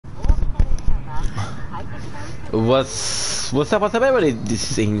What's up everybody?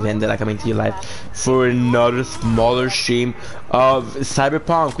 This is England that I coming to your live for another smaller stream of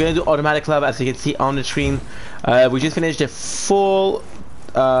Cyberpunk. We're gonna do automatic love, as you can see on the screen. We just finished a full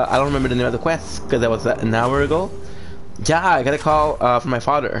I don't remember the name of the quest because that was an hour ago. Yeah, I got a call from my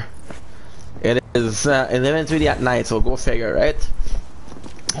father. It is 11:30 at night, so go figure, right?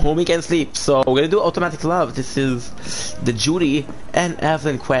 Homie can't sleep, so we're gonna do automatic love. This is the Judy and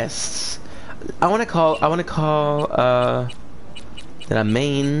Evelyn quests. I wanna call the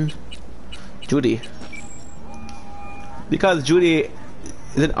main Judy, because Judy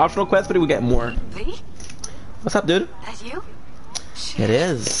is an optional quest, but we get more. Lee? What's up, dude? That's you? It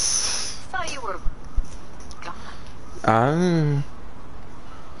is. Thought you were gone.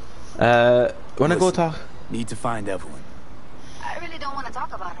 Wanna go talk? Need to find Evelyn. I really don't want to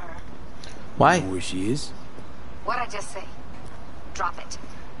talk about her. Why? You know where she is? What'd I just say? Drop it.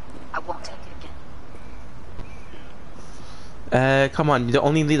 I won't take it again. Come on, you're the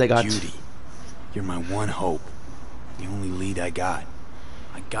only lead I got. Judy, you're my one hope. The only lead I got.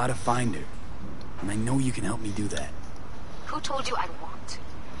 I gotta find her. And I know you can help me do that. Who told you I won't?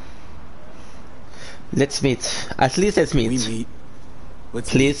 Let's meet. At least let's meet. We meet. Let's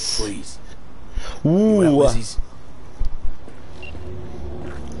Please. meet, please. Ooh. Lizzie's.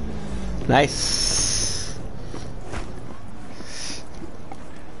 Nice.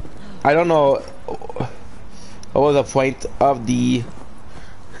 I don't know what was the point of the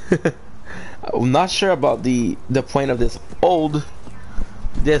I'm not sure about the point of this whole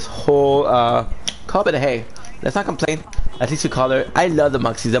call it a hey. Let's not complain. At least we call her. I love the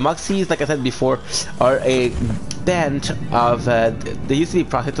Muxies. The Muxies, like I said before, are a band of they used to be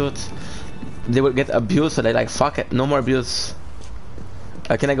prostitutes. They would get abused, so they like fuck it, no more abuse.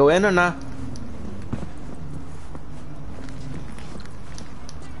 Can I go in or not?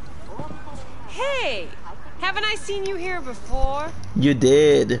 Hey, haven't I seen you here before? You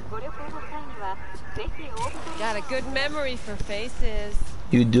did. Got a good memory for faces.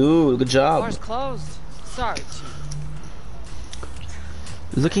 You do. Good job. Door's closed. Sorry, Chief.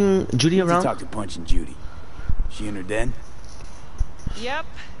 Looking Judy Need to around. talk to Punch and Judy. She in her den? Yep.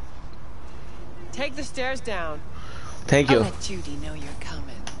 Take the stairs down. Thank you. I'll let Judy know you're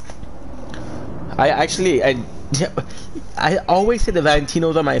coming. I always say the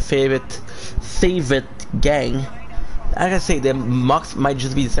Valentinos are my favorite gang. I gotta say the Mux might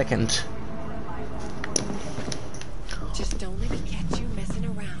just be the second. Just don't let me catch you messing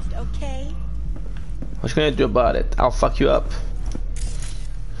around, okay? What you gonna do about it? I'll fuck you up.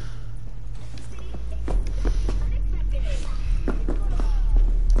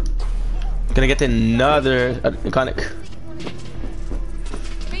 Gonna get another iconic.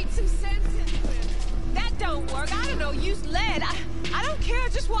 Beat some sense into him. That don't work. I don't know. Use lead. I don't care. I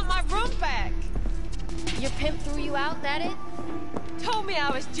just want my room back. Your pimp threw you out, that it? Told me I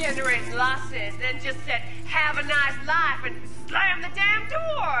was generating losses, then just said, have a nice life, and slammed the damn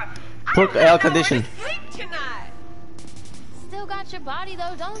door. Poor air condition. Sleep tonight. Still got your body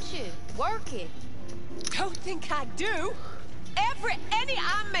though, don't you? Work it. Don't think I do. Every penny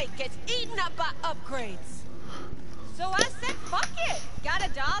I make gets eaten up by upgrades. So I said, fuck it. Got a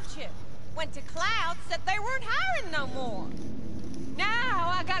doll chip. Went to Cloud, said they weren't hiring no more.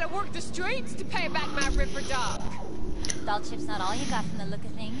 Now I gotta work the streets to pay back my ripper dog. Doll chip's not all you got from the look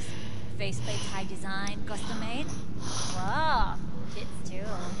of things. Faceplates, high design, custom made. Wow, tits too.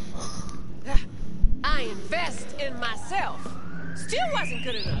 I invest in myself. Still wasn't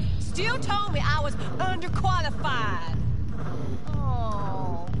good enough. Still told me I was underqualified.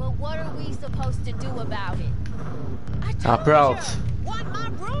 Oh, but what are we supposed to do about it? I told proud. you, want my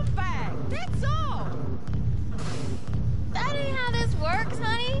room back. That's all. That ain't how this works,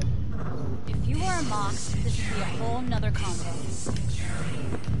 honey. If you were a Mox, this would be a whole nother combo.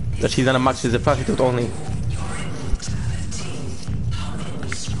 That she's gonna Mux is a prostitute only.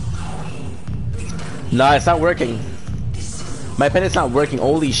 No, it's not working. My pen is not working.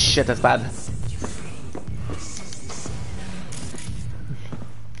 Holy shit, that's bad.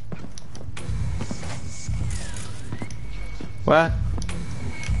 What?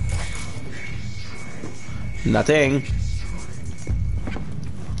 Nothing.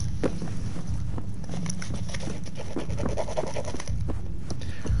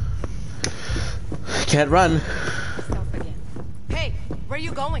 Can't run. Hey, where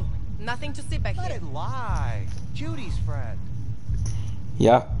you going? Nothing to see back Let here. it lie. Judy's friend.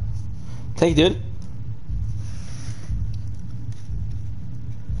 Yeah. Take, dude.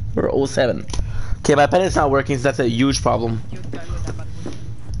 We're 07. Okay, my pen is not working, so that's a huge problem. You done with that buckwheat?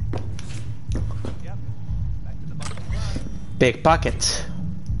 Yep. Back to the bucket. Big pocket.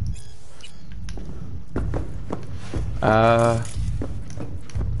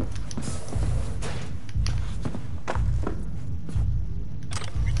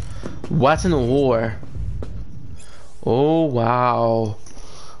 What's in the war? Oh wow!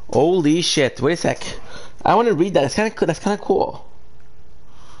 Holy shit! Wait a sec. I want to read that. That's kind of cool.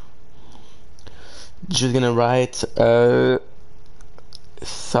 Just gonna write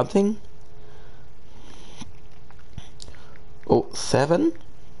something. Oh, 7.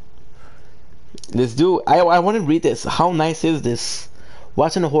 Let's do. I want to read this. How nice is this?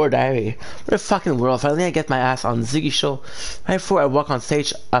 Watching the horror diary. What a fucking world. Finally, I get my ass on Ziggy show. Right before I walk on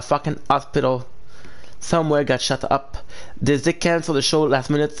stage, a fucking hospital somewhere got shut up. Did they cancel the show last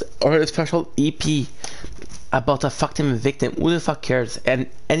minute or a special EP about a fucking victim? Who the fuck cares? And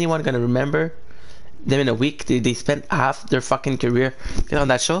anyone gonna remember them in a week? They spent half their fucking career on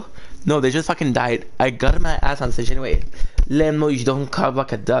that show? No, they just fucking died. I got my ass on stage anyway. Let them know you don't call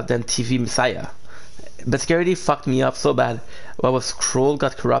back a goddamn TV messiah. But security fucked me up so bad. Well, a scroll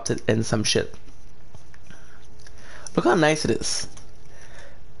got corrupted and some shit. Look how nice it is.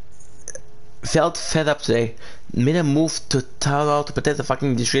 Felt fed up today. Made a move to town out to protect the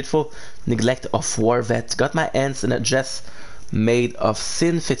fucking disgraceful neglect of war vets. Got my hands in a dress made of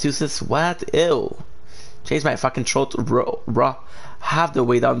sin fetuses. What? Ew. Changed my fucking throat raw half the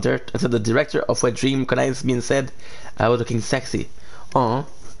way down dirt until the director of Wet Dream recognized me and said I was looking sexy.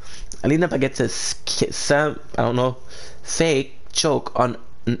 I leaned up against some, I don't know, fake choke on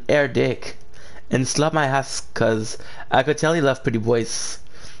an air dick and slapped my ass cause I could tell he loved pretty boys.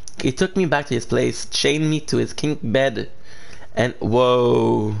 He took me back to his place, chained me to his king bed, and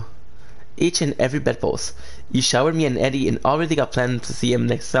whoa, each and every bedpost. He showered me and Eddie and already got planned to see him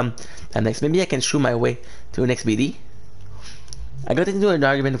next. Maybe I can shoo my way to the next BD. I got into an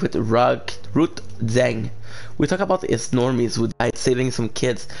argument with Ruth Zhang. We talked about his normies who died saving some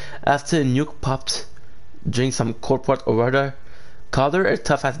kids after a nuke popped during some corporate order. Called her a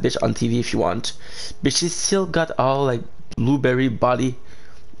tough ass bitch on TV if you want, but she still got all like blueberry body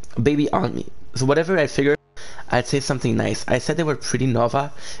baby on me. So whatever, I figured I'd say something nice. I said they were pretty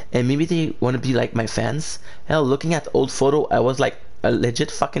Nova and maybe they want to be like my fans. Hell, looking at old photo, I was like a legit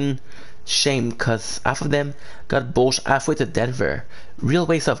fucking shame cause half of them got bullshit halfway to Denver. Real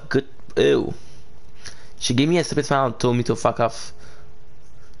waste of good. Ew. She gave me a stupid smile and told me to fuck off.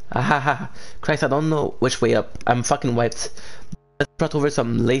 Ahaha. Christ, I don't know which way up. I'm fucking wiped. I brought over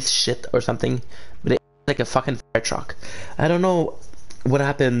some lace shit or something, but it was like a fucking fire truck. I don't know what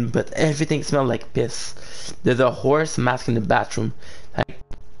happened, but everything smelled like piss. There's a horse mask in the bathroom. I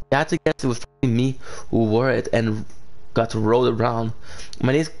had to guess it was probably me who wore it and got rolled around.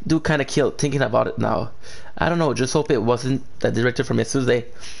 My knees do kind of kill thinking about it now. I don't know, just hope it wasn't the director from yesterday.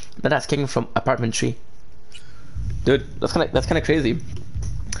 But that's came from apartment 3. Dude, that's kind of crazy.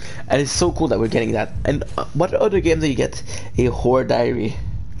 And it's so cool that we're getting that. And what other game do you get a horror diary?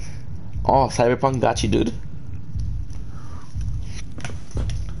 Oh, Cyberpunk got you, dude.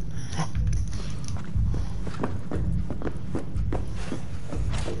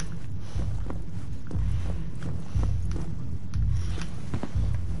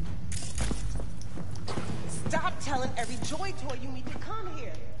 Stop telling every joy toy you meet to come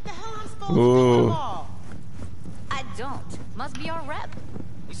here. The hell I'm supposed Ooh. to do all? I don't. Must be our rep.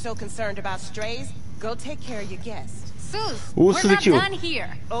 You so concerned about strays? Go take care of your guest. Sus, Ooh, we're so not cute. done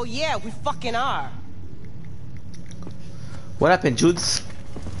here. Oh yeah, we fucking are. What happened, Judes?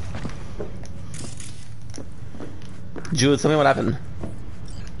 Judes, tell me what happened.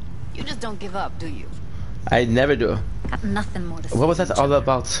 You just don't give up, do you? I never do. Got nothing more to say. What was to that each all other.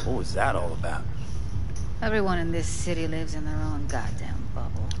 about? What was that all about? Everyone in this city lives in their own goddamn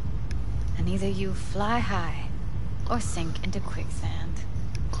bubble. And either you fly high or sink into quicksand.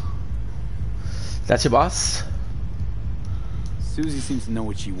 That's your boss? Susie seems to know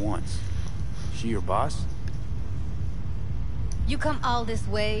what she wants. She your boss? You come all this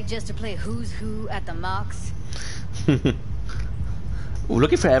way just to play who's who at the mocks?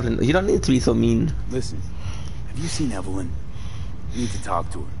 Looking for Evelyn. You don't need to be so mean. Listen, have you seen Evelyn? You need to talk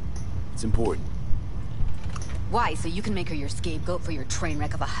to her. It's important. Why? So you can make her your scapegoat for your train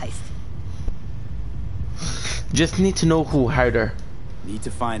wreck of a heist? Just need to know who hired her. Need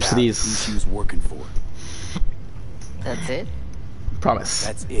to find Please. out who she was working for. That's it? Promise.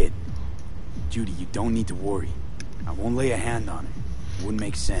 That's it. Judy, you don't need to worry. I won't lay a hand on it. It wouldn't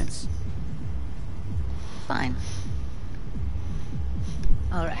make sense. Fine.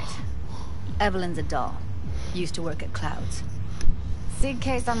 All right. Evelyn's a doll. Used to work at Clouds. Sig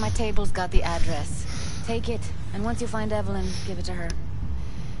case on my table's got the address. Take it, and once you find Evelyn, give it to her.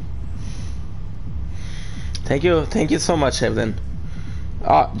 Thank you so much, Evelyn.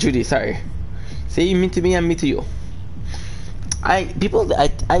 Ah, Judy, sorry. Say you mean to me and me to you.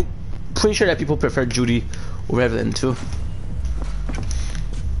 I pretty sure that people prefer Judy over Evelyn too.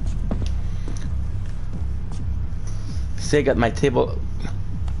 Say I got my table.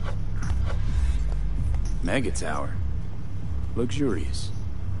 Mega tower. Luxurious.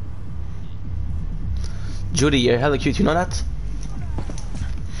 Judy, you're hella cute, you know that?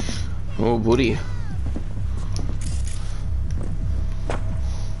 Oh, booty.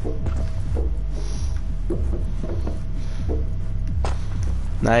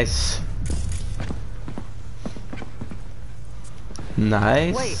 Nice.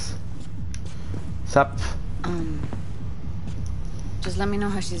 Nice. Wait. Sup? Just let me know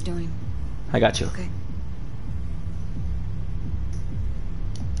how she's doing. I got you. Okay.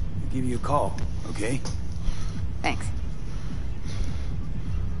 I'll give you a call, okay? Thanks.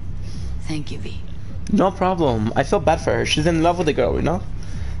 Thank you, V. No problem. I feel bad for her. She's in love with the girl, you know?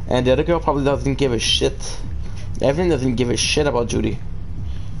 And the other girl probably doesn't give a shit. Evelyn doesn't give a shit about Judy.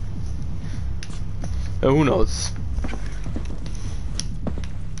 Who knows?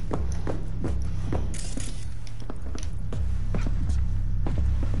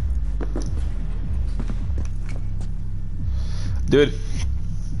 Dude.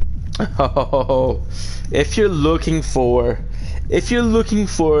 Oh, if you're looking for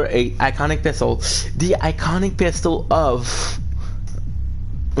a iconic pistol, the iconic pistol of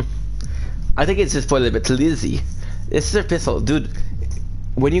I think it's just for a little bit lazy. This is a pistol, dude.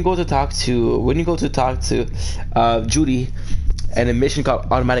 When you go to talk to Judy and a mission called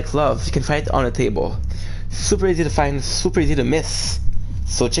Automatic Love, you can find it on a table. Super easy to find, super easy to miss.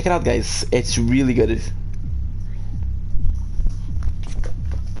 So check it out, guys. It's really good.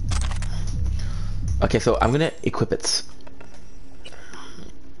 Okay, so I'm gonna equip it.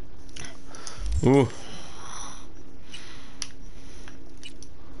 Ooh.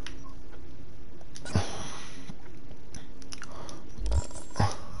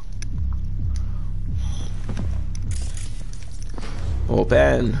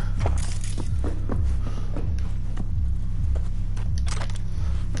 Open.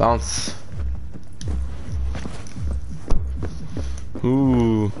 Bounce.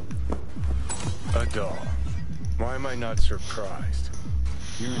 Ooh. A doll. Why am I not surprised?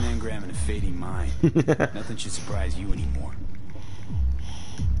 You're an engram and a fading mind. Nothing should surprise you anymore.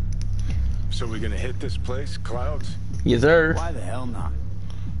 So we gonna hit this place, Clouds? Yes, sir. Why the hell not?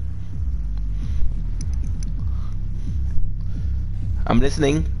 I'm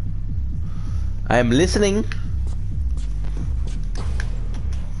listening. I am listening.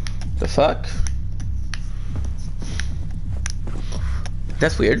 The fuck?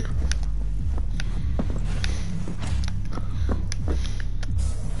 That's weird.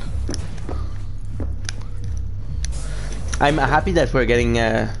 I'm happy that we're getting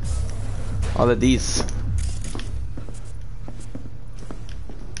all of these.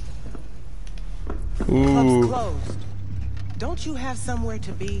 Ooh. Club's closed. Don't you have somewhere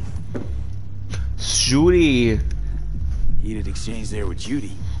to be? Judy. Heated exchange there with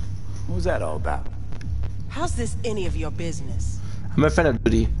Judy. What was that all about? How's this any of your business? I'm a fan of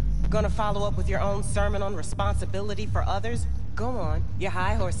Judy. Gonna follow up with your own sermon on responsibility for others? Go on, your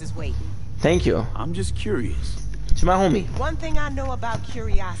high horse is waiting. Thank you. I'm just curious. She's my homie. One thing I know about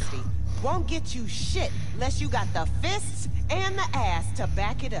curiosity, won't get you shit unless you got the fists and the ass to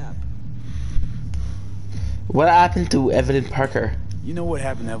back it up. What happened to Evelyn Parker? You know what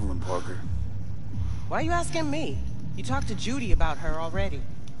happened to Evelyn Parker? Why are you asking me? You talked to Judy about her already.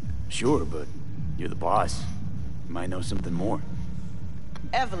 Sure, but you're the boss. You might know something more.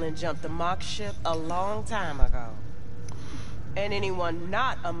 Evelyn jumped the Mox ship a long time ago. And anyone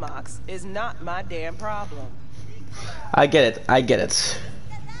not a Mox is not my damn problem. I get it. I get it.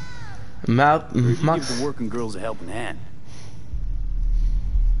 Give the Mox. working girls a helping hand.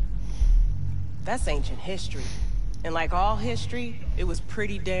 That's ancient history. And like all history, it was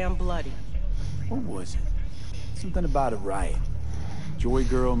pretty damn bloody. What was it? Something about a riot. Joy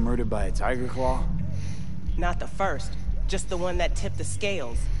girl murdered by a tiger claw? Not the first, just the one that tipped the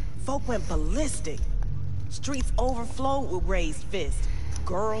scales. Folk went ballistic. Streets overflowed with raised fists.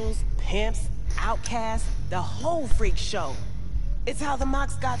 Girls, pimps, outcasts, the whole freak show. It's how the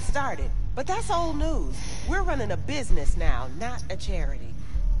Mox got started. But that's old news. We're running a business now, not a charity.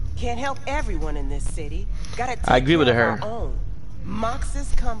 Can't help everyone in this city. Gotta take I agree with care her. of our own.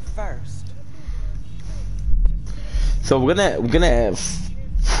 Moxes come first. So we're gonna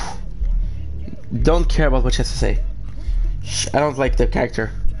don't care about what she has to say. I don't like the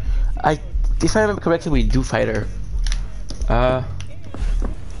character. If I remember correctly, we do fight her.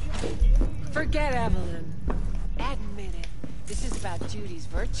 Forget Evelyn. Admit it. This is about Judy's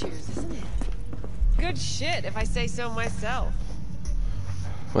virtues, isn't it? Good shit, if I say so myself.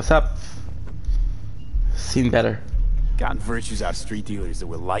 What's up? Seen better. Gotten virtues out of street dealers that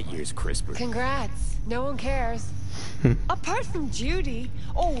were light years crisper. Congrats. No one cares. Apart from Judy.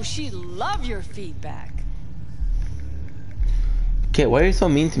 Oh, she'd love your feedback. Okay, why are you so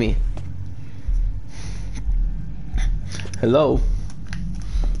mean to me? Hello?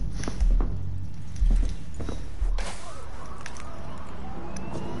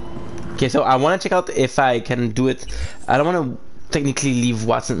 Okay, so I want to check out if I can do it. I don't want to technically leave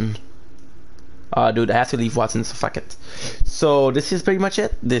Watson. Dude, I have to leave Watson, so fuck it. So this is pretty much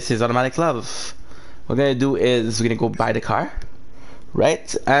it. This is Automatic Love. What we're gonna do is we're gonna go buy the car,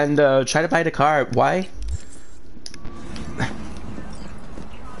 right? And try to buy the car. Why?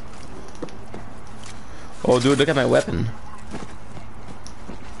 Oh, dude, look at my weapon.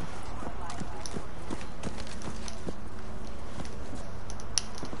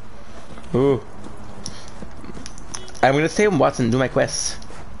 Ooh. I'm gonna stay in Watson, do my quest.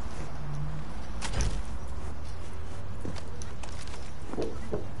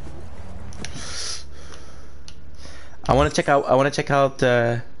 I wanna check out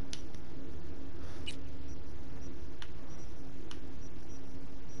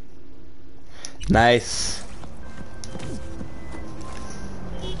nice.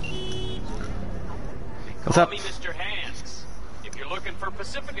 What's Call up? me Mr. Hands. If you're looking for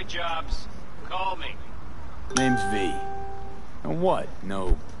Pacifica jobs, call me. Name's V. And what?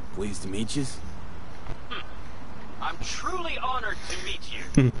 No, pleased to meet yous? I'm truly honored to meet you.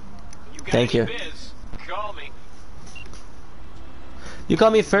 You got Thank any you. biz, call me. You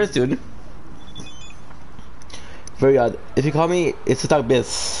call me first, dude. Very odd. If you call me, it's to talk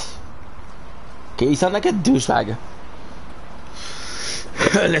biz. Okay, you sound like a douchebag.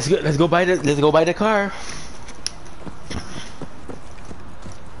 let's go buy the car.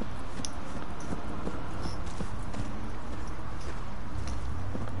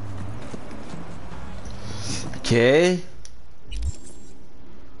 Okay.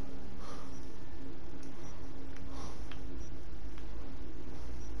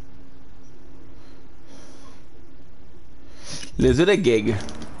 Let's do the gig.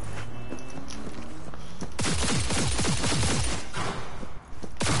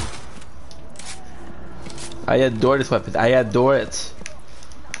 I adore this weapon. I adore it.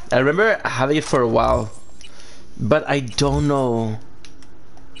 I remember having it for a while, but I don't know.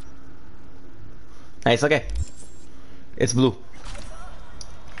 Nice, okay. It's blue.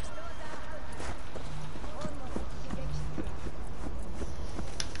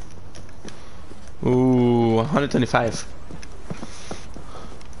 Ooh, 125.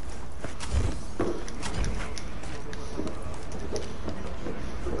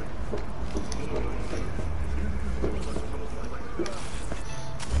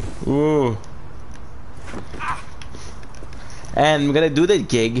 Ooh. And we're gonna do the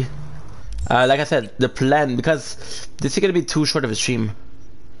gig. Like I said, the plan, because this is gonna be too short of a stream.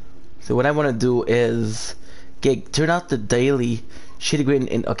 So what I wanna do is gig, turn out the daily shitty green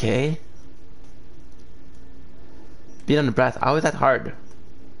in, okay. Beat on the breath, how is that hard?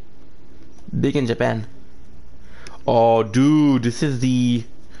 Big in Japan. Oh dude, this is the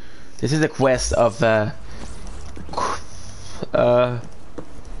quest of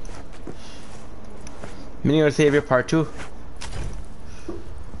Mini Your Savior Part 2.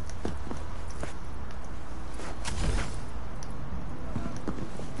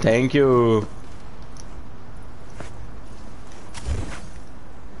 Thank you.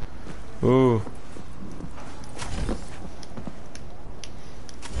 Ooh.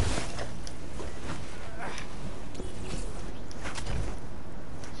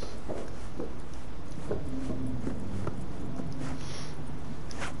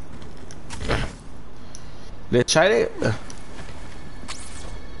 Let's try it.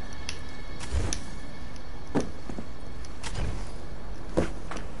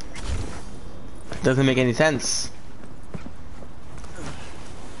 Doesn't make any sense.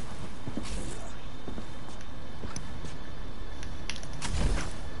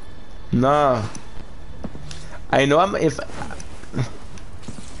 No. I know I'm if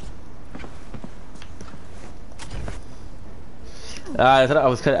I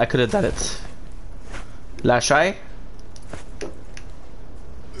thought I could have done it. Last try.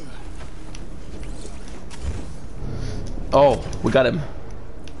 Oh, we got him.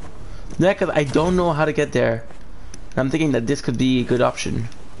 Yeah, cause I don't know how to get there. I'm thinking that this could be a good option.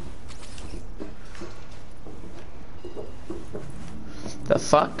 The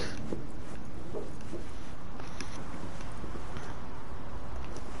fuck?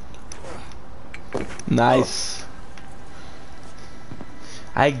 Nice.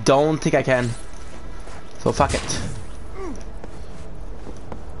 I don't think I can. So fuck it.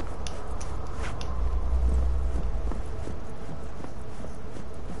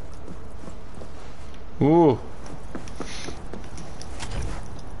 Ooh.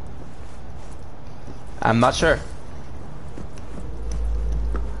 I'm not sure.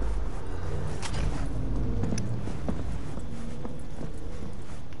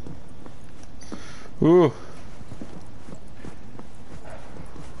 Ooh.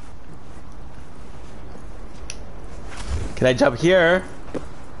 Can I jump here?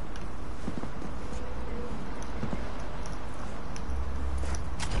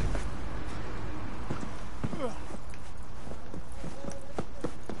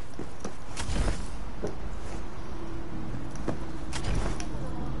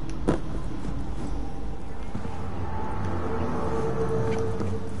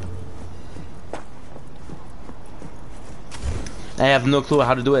 I have no clue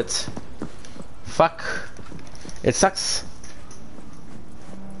how to do it. Fuck. It sucks.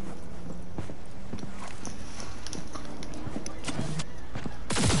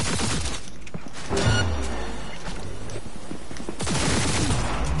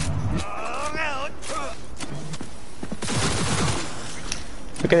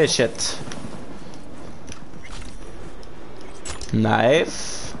 Look at this shit. Knife.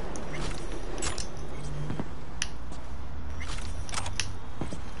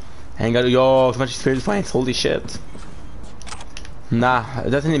 And got yo, so much experience points, holy shit. Nah,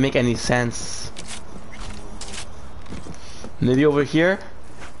 it doesn't even make any sense. Maybe over here?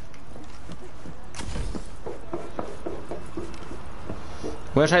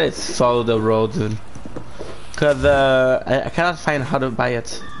 I'm gonna try to follow the road, dude. Cause I cannot find how to buy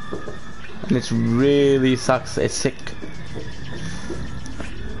it. And it really sucks, it's sick.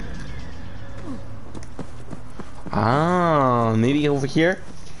 Ah, maybe over here?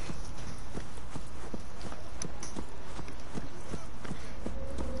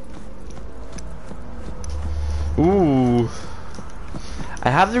 Ooh. I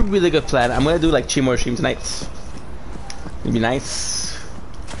have a really good plan. I'm gonna do like 3 more streams tonight. It'd be nice.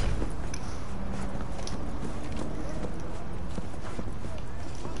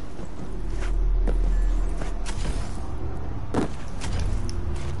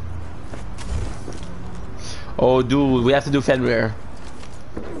 Oh dude, we have to do Fenrir.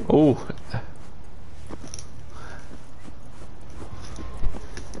 Oh.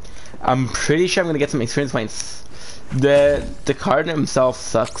 I'm pretty sure I'm gonna get some experience points. The card himself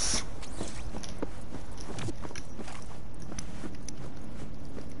sucks.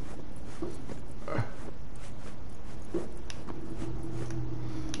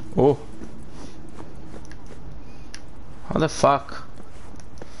 Oh. How the fuck?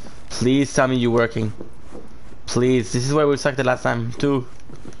 Please tell me you're working. Please, this is where we sucked the last time too.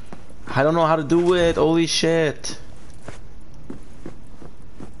 I don't know how to do it, holy shit.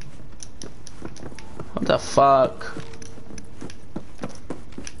 What the fuck?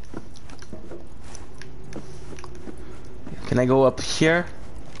 Can I go up here?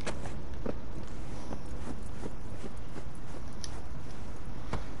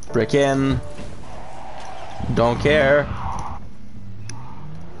 Break in. Don't care.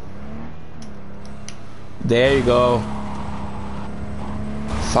 There you go.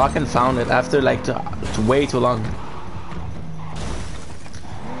 Fucking found it after like way too long.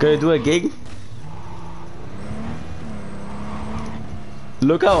 Gonna do a gig?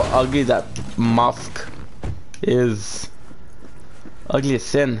 Look how ugly that mask is. Ugly as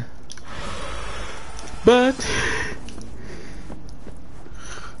sin. But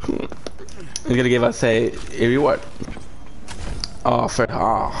it's gonna give us a reward. Oh, for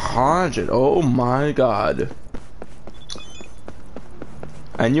 100. Oh my god.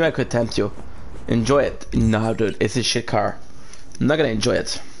 I knew I could tempt you. Enjoy it. Nah, dude, it's a shit car. I'm not gonna enjoy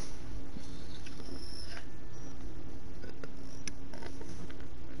it.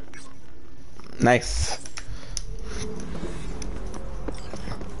 Nice.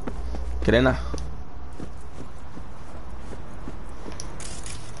 Get in now.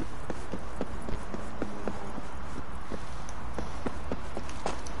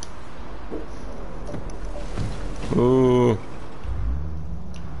 Ooh.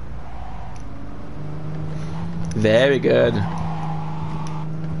 Very good.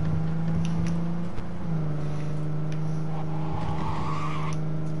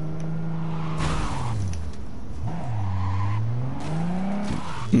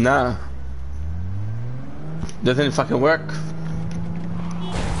 Nah. Doesn't fucking work.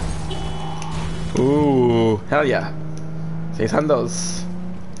 Ooh, hell yeah. 600.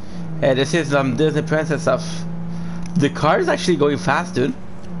 Hey, this is Disney princess stuff. The car is actually going fast, dude.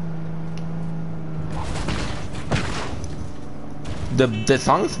 The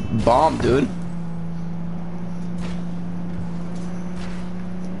song's bomb, dude.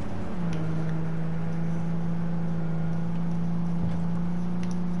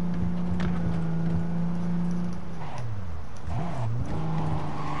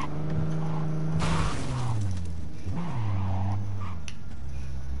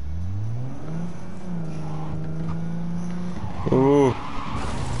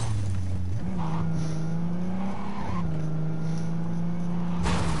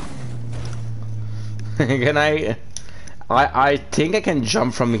 Can I think I can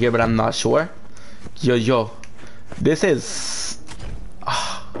jump from here, but I'm not sure. Yo, this is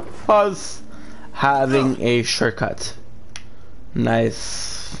us having a shortcut.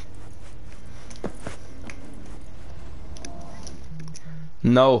 Nice.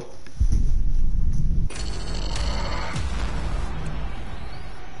 No.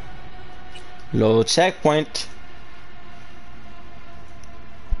 Low checkpoint.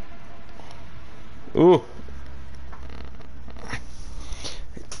 Ooh.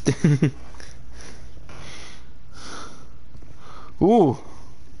 Ooh.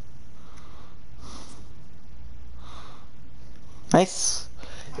 Nice.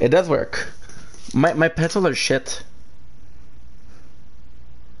 It does work. My pencils are shit.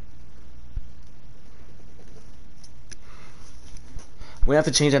 We have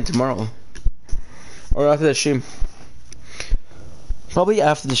to change them tomorrow. Or after the stream. Probably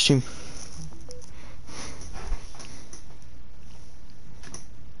after the stream.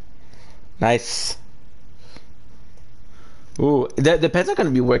 Nice. Ooh, the pets are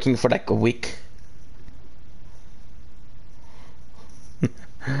gonna be working for like a week.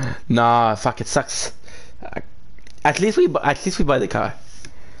 Nah, fuck, it sucks. At least we buy the car.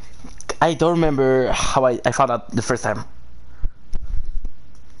 I don't remember how I found out the first time.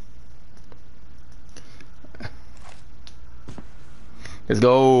 Let's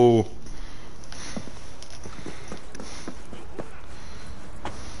go.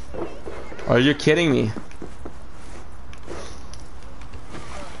 Are you kidding me?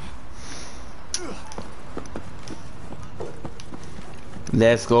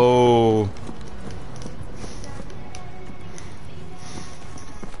 Let's go.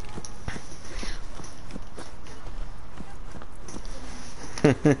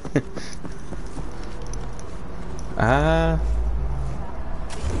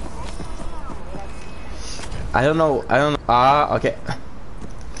 I don't know. Okay.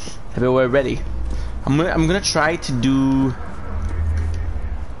 Maybe we're ready. I'm gonna try to do.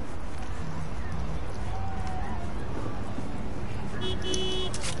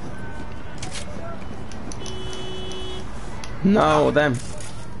 No, them.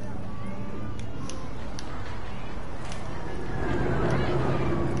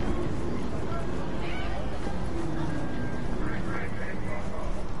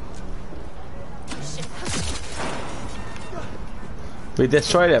 We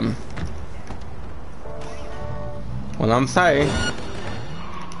destroyed him. Well, I'm sorry.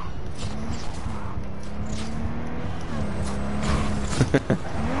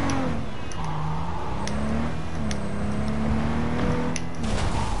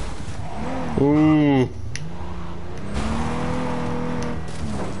 Ooh.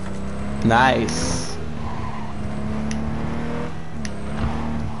 Nice.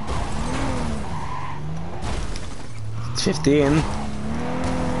 It's 15.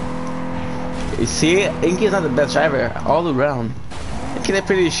 You see, Inky's not the best driver all around. Inky's a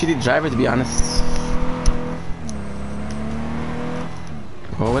pretty shitty driver, to be honest.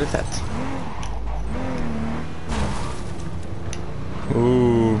 Oh, what is that?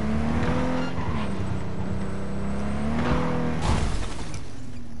 Ooh.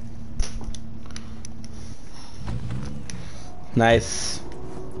 Nice.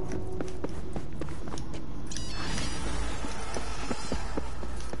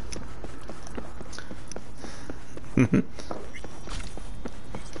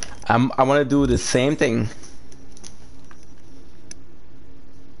 I want to do the same thing.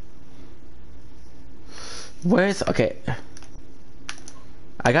 Where's okay?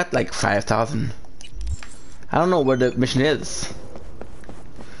 I got like 5,000. I don't know where the mission is.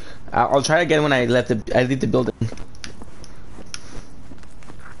 I'll try again when I leave the building.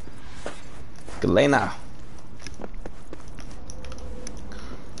 Galena.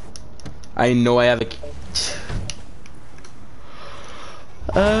 I know I have a.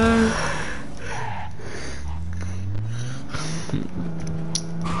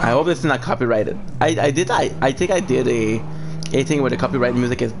 I hope it's not copyrighted. I think I did a thing where the copyright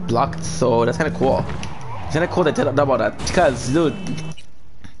music is blocked, so that's kind of cool. It's kind of cool that they did about that because, dude,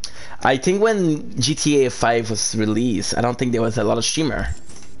 I think when GTA 5 was released, I don't think there was a lot of streamer.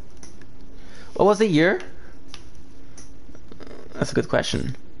 What was the year? That's a good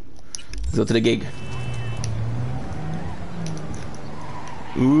question. Let's go to the gig.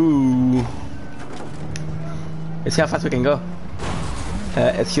 Ooh. Let's see how fast we can go.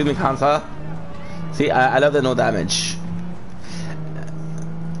 Excuse me, console. See, I love the no damage.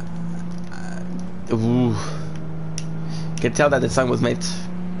 Ooh. Can tell that the song was made.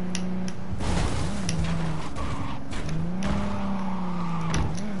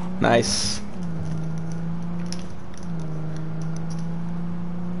 Nice.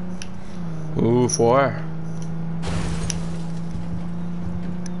 Ooh, 4.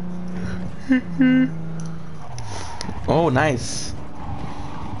 Oh, nice.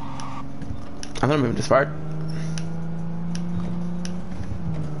 I'm gonna move this part.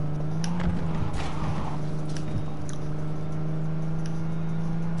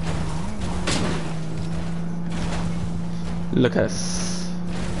 Look at us.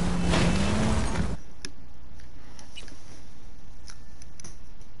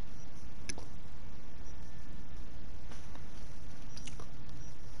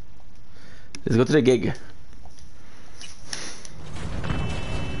 Let's go to the gig.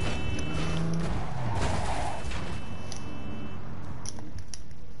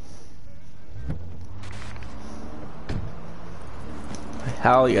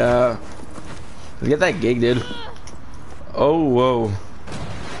 Hell yeah. Let's get that gig, dude. Oh, whoa.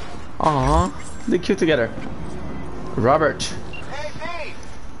 Aww. They're cute together. Robert. Hey, Pete!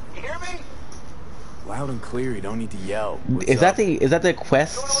 You hear me? Loud and clear, you don't need to yell. What's Is up? that the Doing a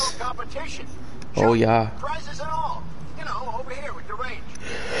quest? little competition. Oh yeah. Prizes and all. You know, over here with the range.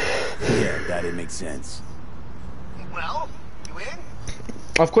 Yeah, that'd make sense. Well, you in?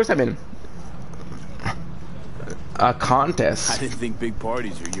 Of course I'm in. A I contest. didn't think big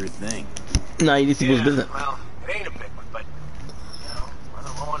parties are your thing. No, you need to lose business. Well, it ain't a big one, but, you know,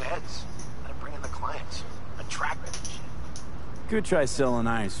 running low on heads. Gotta bring in the clients. Attract them and shit. Could try selling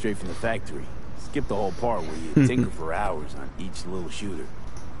iron straight from the factory. Skip the whole part where you tinker for hours on each little shooter.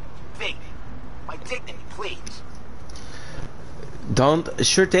 Pete, my dignity, please. Don't.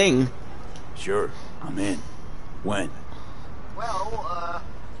 Sure thing. Sure, I'm in. When? Well,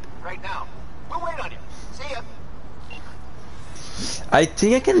 right now. We'll wait on you. See ya. I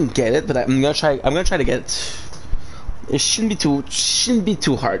think I can get it, but I'm gonna try. I'm gonna try to get it. It shouldn't be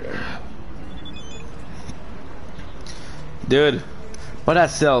too hard. Dude, but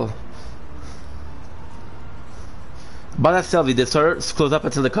that's still. But that's still, the stores close up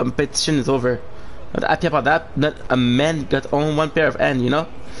until the competition is over. Not happy about that. Not a man got only one pair of hands, you know.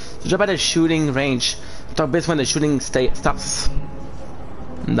 So drop at the shooting range. Talk base when the shooting stops.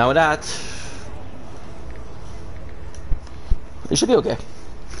 Now that. It should be okay.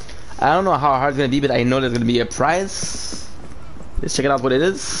 I don't know how hard it's gonna be, but I know there's gonna be a prize. Let's check it out what it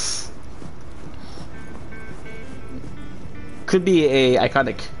is. Could be a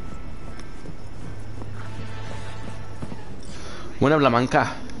iconic. Una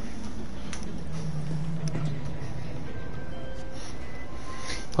Blamanca.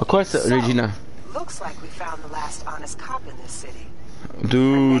 Of course, So, Regina. Looks like we found the last honest cop in this city. Her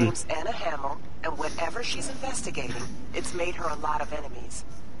Dude. name's Anna Hamill, and whatever she's investigating, it's made her a lot of enemies.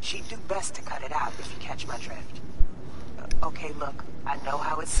 She'd do best to cut it out if you catch my drift. Okay, look, I know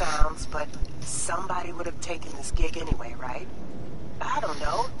how it sounds, but somebody would have taken this gig anyway, right? I don't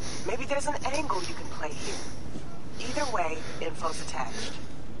know. Maybe there's an angle you can play here. Either way, info's attached.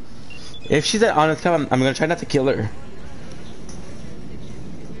 If she's an honest cop, I'm gonna try not to kill her.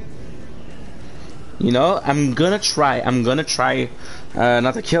 You know, I'm gonna try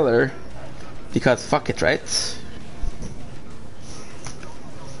not to kill her. Because fuck it, right?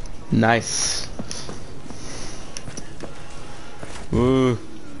 Nice. Ooh.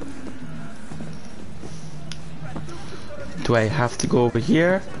 Do I have to go over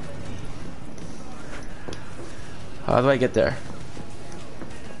here? How do I get there?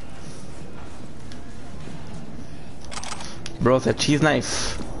 Bro, it's a cheese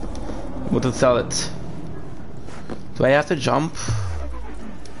knife. What to sell it? Do I have to jump?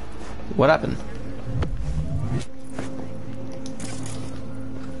 What happened?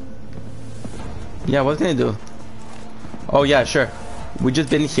 Yeah, what can I do? Oh yeah, sure. We just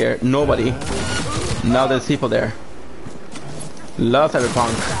been here. Nobody. Now there's people there. Love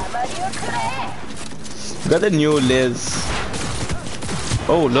Cyberpunk. Got the new Liz.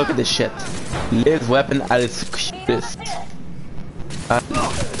 Oh, look at this shit. Liz weapon at its cutest.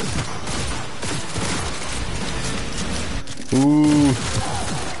 Ooh.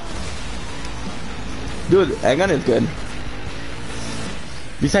 Dude, handgun is good.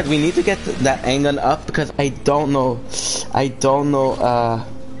 Besides, we need to get that handgun up because I don't know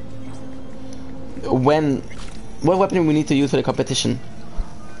what weapon we need to use for the competition.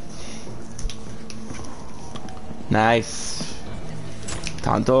 Nice.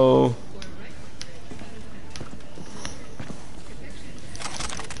 Tanto.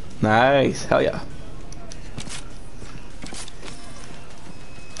 Nice. Hell yeah.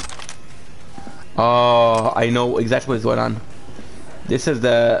 Oh, I know exactly what's going on. This is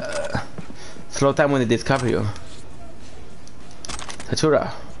the slow time when they discover you.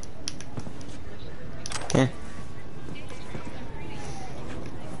 Tatura. Yeah.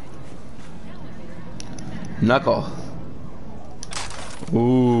 Knuckle.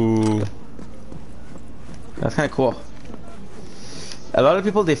 Ooh. That's kind of cool. A lot of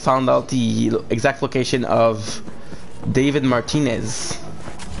people, they found out the exact location of David Martinez.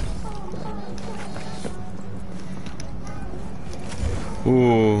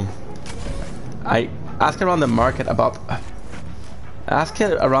 Ooh. I asked around the market about... Ask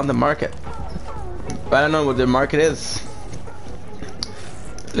it around the market. I don't know what the market is.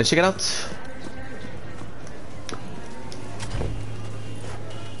 Let's check it out.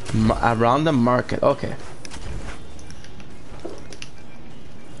 Around the market, okay.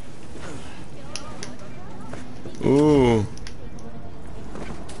 Ooh.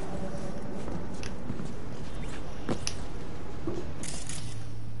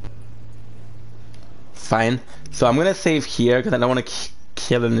 Fine. So I'm gonna save here because I don't want to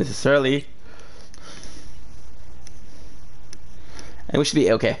kill him necessarily. And we should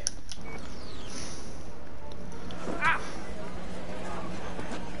be okay.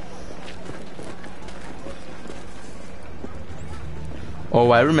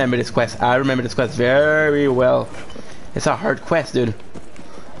 Oh, I remember this quest. I remember this quest very well. It's a hard quest, dude.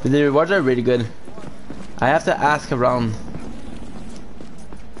 But the rewards are really good. I have to ask around.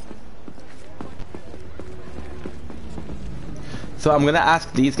 So I'm gonna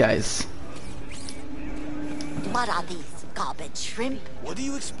ask these guys. What are these, garbage shrimp? What do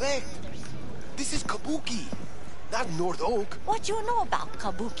you expect? This is Kabuki, not North Oak. What you know about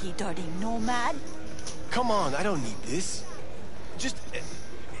Kabuki, dirty nomad? Come on, I don't need this. Just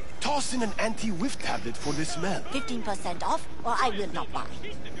toss in an anti-whiff tablet for the smell. 15% off, or I will not buy.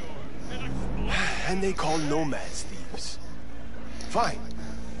 And they call nomads thieves. Fine.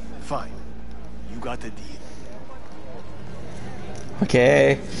 Fine. You got the deal.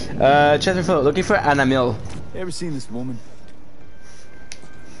 Okay. Chesterfield, looking for Anna Mill. Ever seen this woman?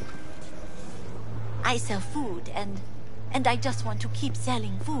 I sell food, and I just want to keep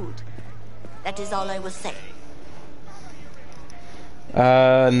selling food. That is all I will say.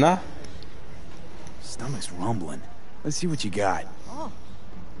 Nah. Stomach's rumbling. Let's see what you got. Oh.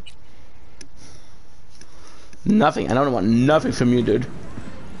 Nothing. I don't want nothing from you, dude.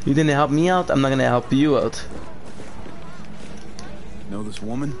 You didn't help me out, I'm not gonna help you out. Know this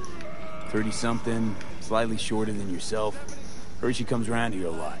woman? 30-something, slightly shorter than yourself. Heard she comes around here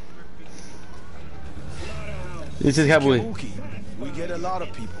a lot. This is Cowboy. We get a lot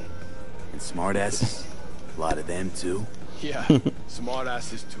of people. And smartasses. A lot of them, too. Yeah, smart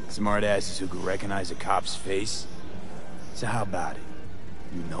asses too. Smartasses who could recognize a cop's face. So how about it?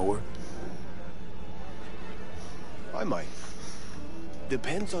 You know her? I might.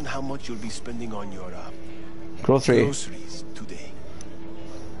 Depends on how much you'll be spending on your groceries today.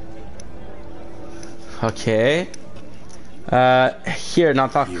 Okay. Here,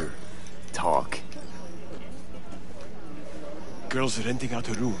 not talk. Here, talk. Girls are renting out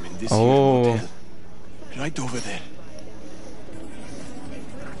a room in this Oh. hotel. Right over there.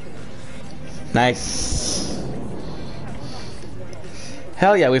 Nice.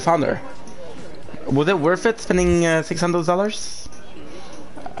 Hell yeah, we found her. Was it worth it spending $600?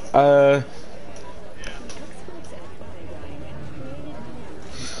 Well,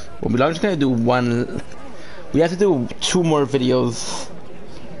 we're just gonna do one. We have to do 2 more videos.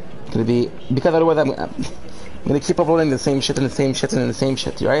 Gonna be because otherwise I'm gonna keep uploading the same shit and the same shit and the same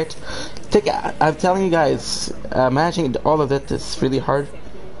shit, right? I'm telling you guys, managing all of it is really hard.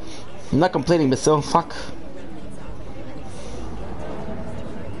 I'm not complaining, but still, fuck.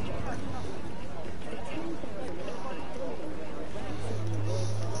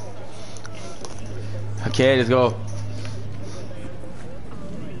 Okay, let's go.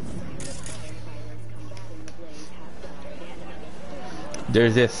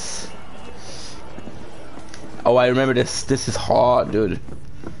 There's this. Oh, I remember this. This is hard, dude.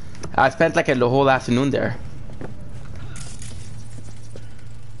 I spent like the whole afternoon there.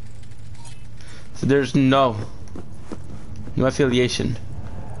 So there's no affiliation.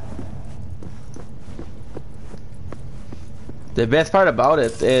 The best part about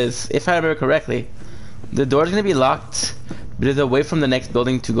it is, if I remember correctly, the door's gonna be locked, but there's a way from the next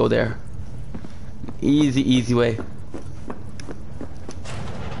building to go there. Easy way.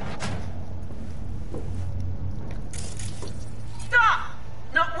 Stop!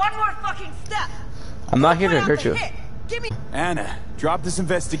 Not one more fucking step! I'm not here to hurt you. Give me Anna, drop this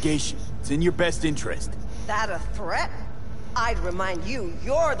investigation. It's in your best interest. that a threat? I'd remind you,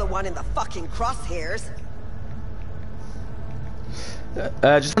 you're the one in the fucking crosshairs.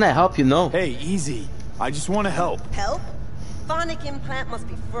 Just wanna help you know. Hey, easy. I just want to help. Help? Phonic implant must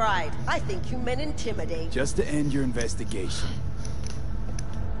be fried. I think you meant intimidate. Just to end your investigation.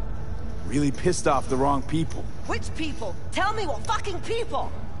 Really pissed off the wrong people. Which people? Tell me what fucking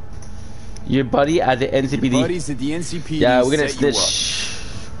people! Your buddy at the NCPD. Your buddies at the NCPD. Yeah, we're gonna set you snitch.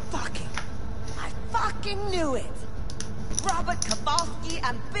 Fucking. I fucking knew it! Robert Kowalski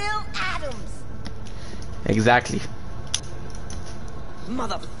and Bill Adams! Exactly.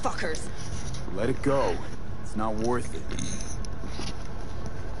 Motherfuckers! Let it go. It's not worth it.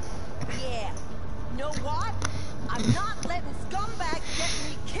 Yeah. Know what? I'm not letting scumbags get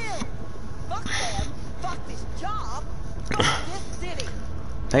me killed! Fuck them! Fuck this job! Fuck this city!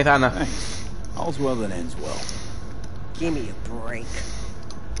 Thanks, Anna. Thanks. All's well that ends well. Give me a break.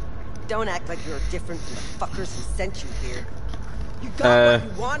 Don't act like you're different from the fuckers who sent you here. You got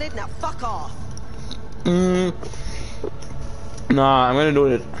what you wanted, now fuck off! Nah, I'm gonna do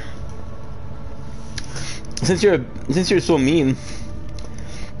it. Since you're so mean,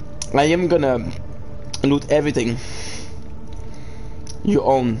 I am gonna loot everything you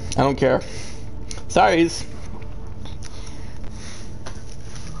own. I don't care. Sorries.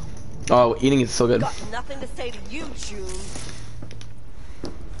 Oh, eating is so good. Got nothing to say to you, June.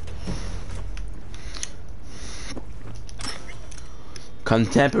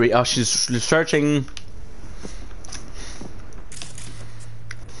 Contemporary. Oh, she's searching.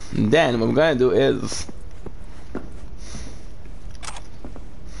 Then what I'm gonna do is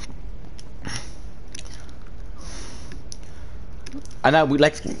and I would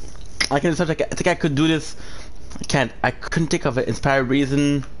like I can search. I think I could do this. I can't. I couldn't think of an inspired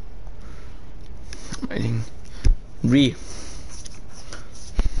reason. Leave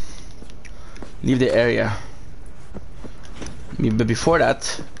the area. But before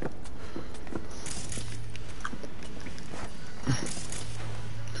that,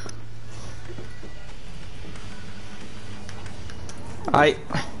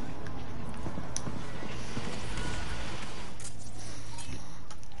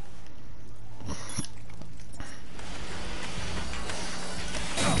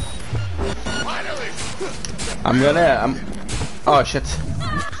 oh shit.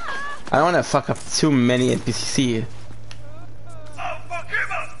 I don't wanna fuck up too many NPC.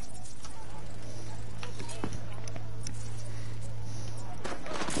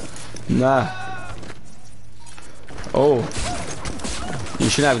 Nah. Oh. You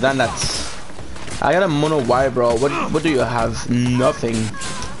shouldn't have done that. I got a mono wire, bro. What do you have? Nothing.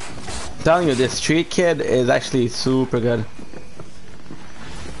 I'm telling you, this street kid is actually super good.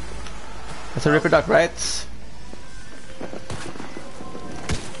 That's a Ripper Duck, right?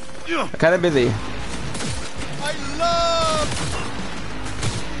 I'm kinda busy. I love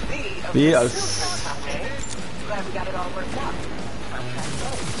Yes. Glad we got it all worked out.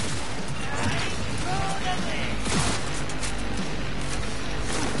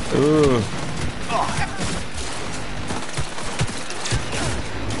 Ooh.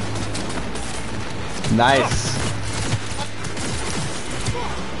 Nice.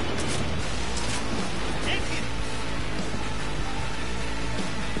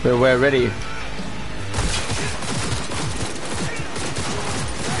 We're ready.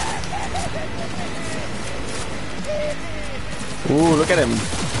 Ooh, look at him.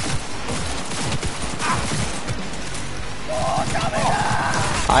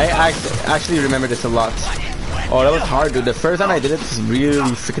 I actually remember this a lot. Oh, that was hard, dude. The first time I did it was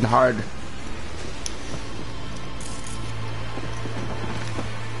really freaking hard.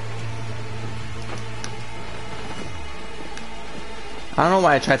 I don't know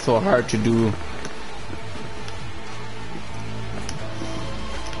why I tried so hard to do.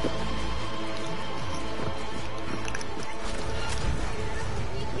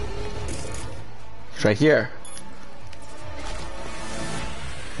 It's right here.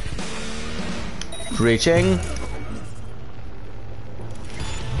 Reaching.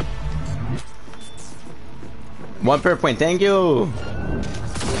 One per point, thank you.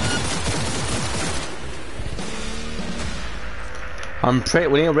 I'm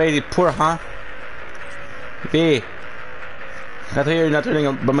waiting ready to pour, huh? Okay. I thought you're not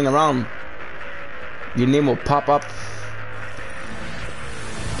bumming around. Your name will pop up.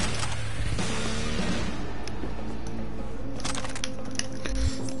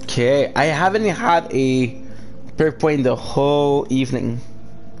 Okay, I haven't had a perk point the whole evening.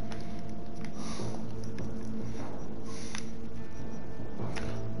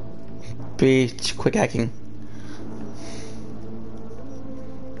 Bitch, quick hacking.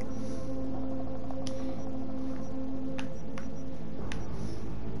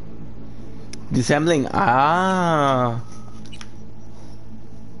 Disassembling. Ah.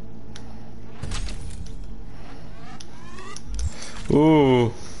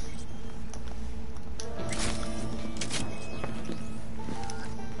 Ooh.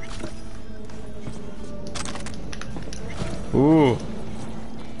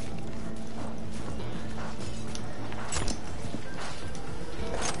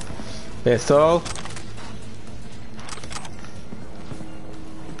 Pistol.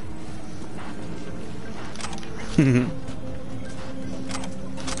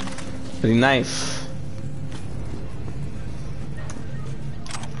 Pretty knife.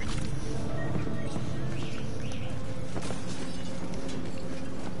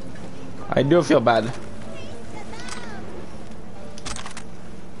 I do feel bad.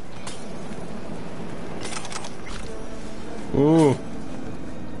 Ooh.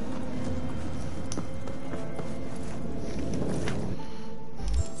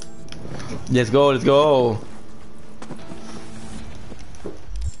 Let's go, let's go.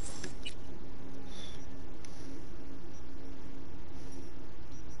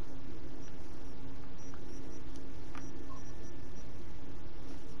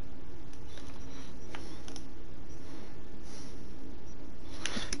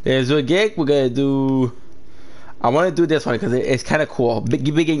 There's a gig we're gonna do. I want to do this one because it's kind of cool. Big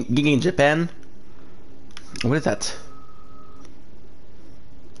gig in Japan. What is that?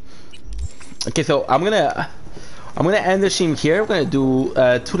 Okay, so I'm gonna end the stream here. We're gonna do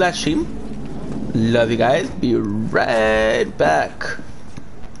 2 last stream. Love you guys. Be right back.